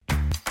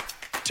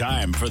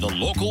time for the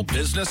Local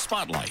Business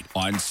Spotlight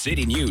on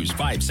City News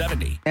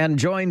 570. And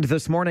joined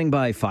this morning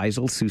by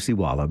Faisal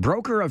Susiwala,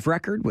 broker of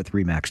record with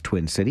RE/MAX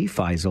Twin City,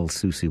 Faisal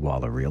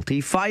Susiwala Realty.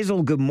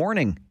 Faisal, good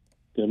morning.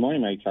 Good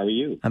morning, Mike. How are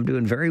you? I'm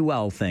doing very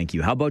well, thank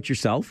you. How about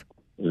yourself?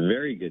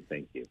 Very good,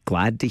 thank you.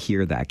 Glad to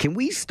hear that. Can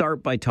we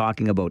start by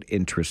talking about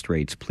interest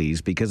rates, please?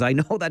 Because I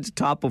know that's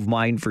top of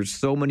mind for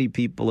so many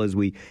people as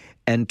we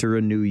enter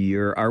a new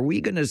year. Are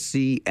we going to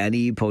see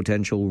any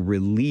potential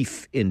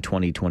relief in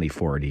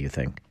 2024, do you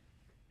think?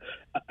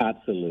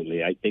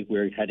 Absolutely. I think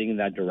we're heading in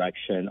that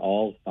direction.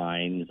 All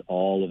signs,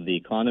 all of the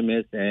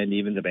economists and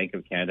even the Bank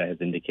of Canada has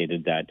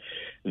indicated that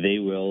they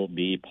will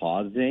be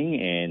pausing.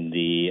 And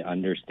the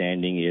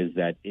understanding is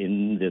that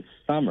in this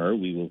summer,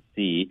 we will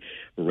see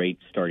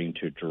rates starting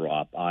to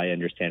drop. I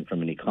understand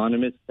from an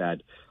economist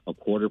that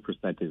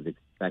 0.25% is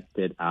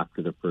expected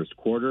after the first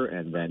quarter,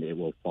 and then it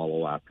will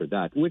follow after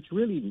that, which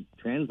really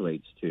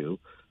translates to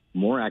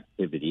more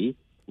activity,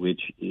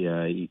 which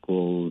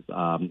equals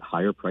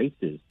higher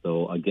prices.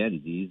 So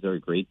again, these are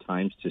great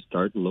times to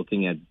start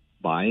looking at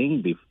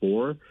buying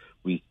before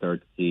we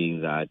start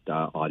seeing that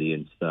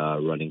audience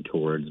running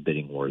towards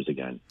bidding wars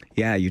again.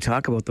 Yeah, you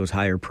talk about those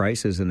higher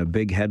prices, and a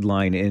big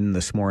headline in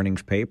this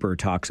morning's paper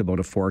talks about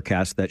a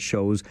forecast that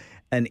shows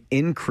an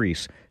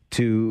increase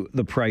to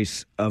the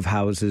price of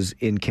houses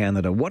in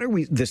Canada. What are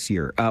we this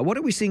year? What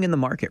are we seeing in the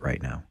market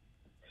right now?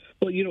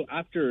 Well,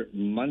 after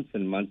months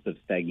and months of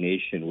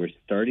stagnation, we're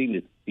starting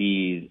to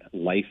see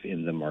life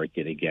in the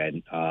market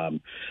again.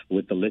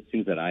 With the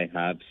listings that I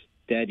have,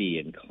 steady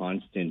and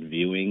constant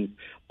viewings,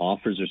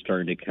 offers are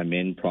starting to come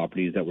in.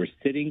 Properties that were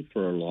sitting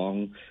for a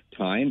long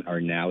time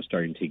are now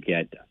starting to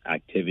get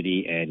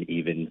activity, and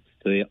even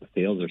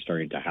sales are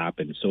starting to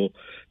happen. So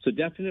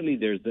definitely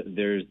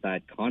there's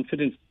that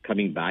confidence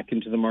coming back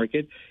into the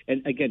market.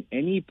 And again,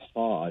 any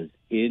pause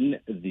in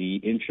the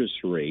interest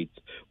rates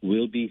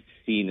will be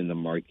seen in the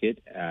market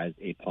as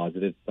a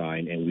positive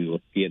sign, and we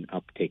will see an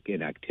uptick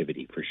in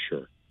activity for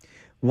sure.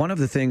 One of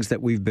the things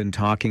that we've been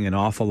talking an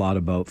awful lot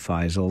about,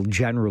 Faisal,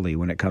 generally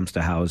when it comes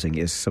to housing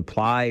is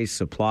supply,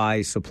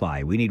 supply,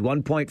 supply. We need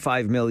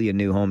 1.5 million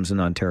new homes in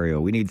Ontario.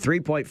 We need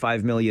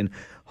 3.5 million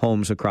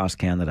homes across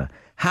Canada.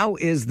 How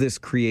is this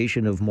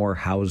creation of more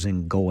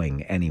housing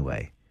going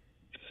anyway?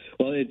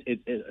 Well,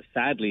 it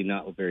sadly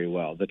not very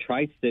well. The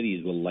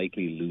Tri-Cities will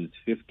likely lose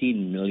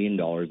 $15 million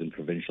in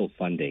provincial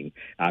funding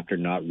after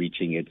not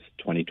reaching its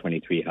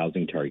 2023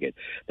 housing target.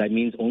 That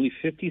means only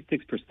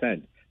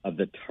 56% of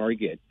the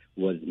target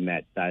was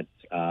met. That's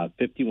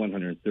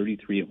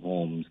 5,133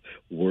 homes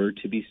were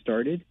to be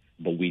started,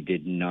 but we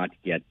did not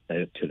get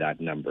to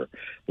that number.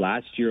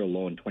 Last year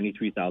alone,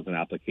 23,000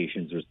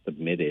 applications were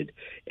submitted,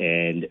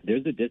 and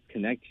there's a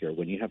disconnect here.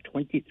 When you have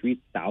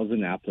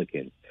 23,000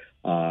 applicants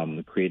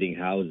creating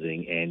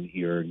housing, and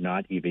you're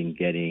not even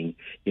getting,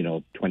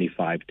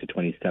 2,500 to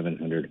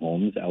 2,700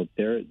 homes out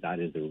there, that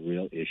is a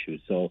real issue.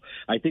 So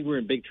I think we're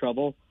in big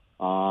trouble.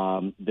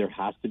 There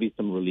has to be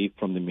some relief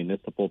from the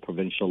municipal,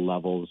 provincial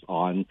levels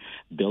on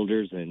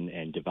builders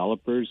and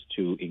developers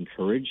to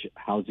encourage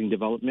housing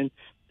development.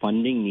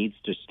 Funding needs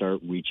to start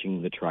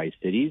reaching the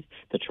Tri-Cities.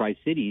 The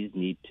Tri-Cities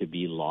need to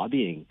be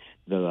lobbying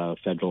the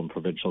federal and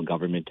provincial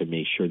government to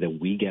make sure that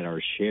we get our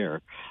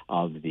share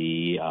of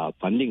the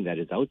funding that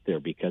is out there,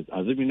 because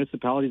other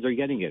municipalities are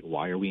getting it.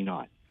 Why are we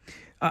not?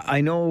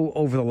 I know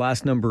over the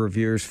last number of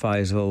years,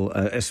 Faisal,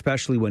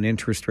 especially when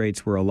interest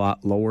rates were a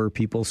lot lower,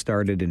 people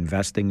started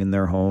investing in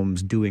their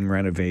homes, doing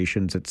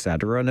renovations, et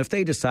cetera. And if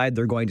they decide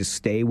they're going to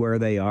stay where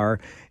they are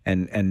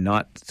and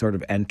not sort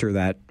of enter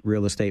that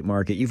real estate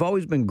market, you've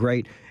always been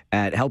great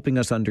at helping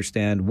us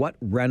understand what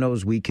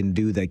renos we can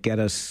do that get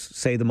us,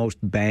 say, the most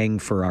bang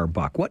for our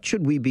buck. What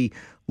should we be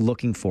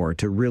looking for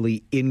to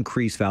really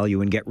increase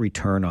value and get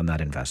return on that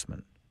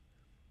investment?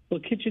 Well,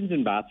 kitchens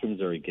and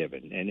bathrooms are a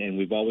given, and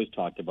we've always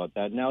talked about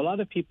that. Now, a lot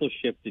of people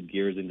shifted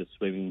gears into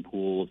swimming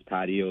pools,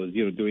 patios,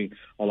 doing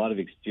a lot of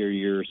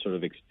exterior sort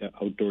of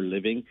outdoor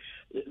living.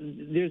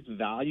 There's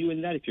value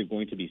in that if you're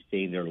going to be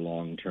staying there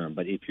long term.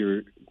 But if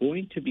you're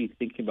going to be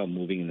thinking about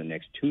moving in the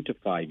next 2 to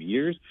 5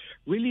 years,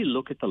 really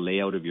look at the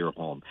layout of your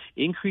home.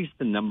 Increase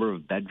the number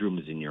of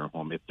bedrooms in your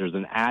home. If there's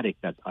an attic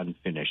that's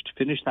unfinished,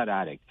 finish that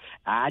attic.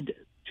 Add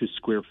to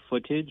square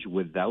footage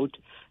without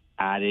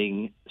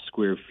adding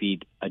square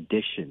feet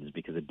additions,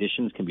 because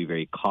additions can be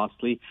very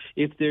costly.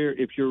 If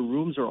your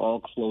rooms are all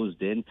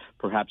closed in,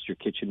 perhaps your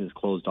kitchen is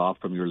closed off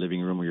from your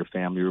living room or your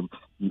family room,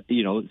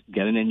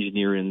 get an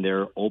engineer in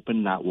there,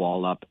 open that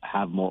wall up,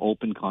 have more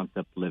open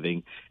concept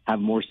living,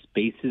 have more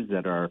spaces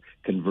that are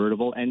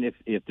convertible. And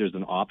if there's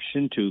an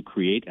option to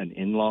create an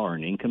in-law or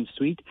an income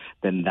suite,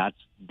 then that's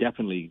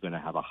definitely going to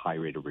have a high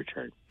rate of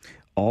return.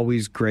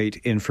 Always great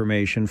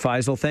information.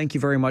 Faisal, thank you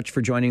very much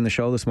for joining the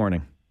show this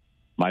morning.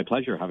 My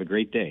pleasure. Have a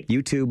great day.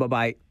 You too.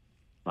 Bye-bye.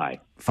 Bye.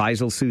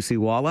 Faisal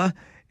Susiwala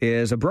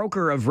is a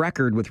broker of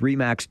record with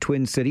RE/MAX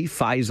Twin City,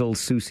 Faisal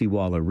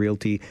Susiwala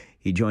Realty.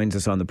 He joins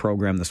us on the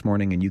program this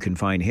morning, and you can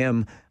find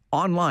him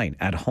online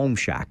at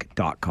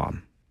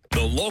homeshack.com.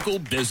 The Local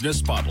Business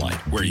Spotlight,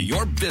 where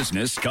your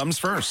business comes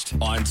first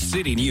on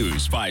City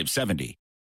News 570.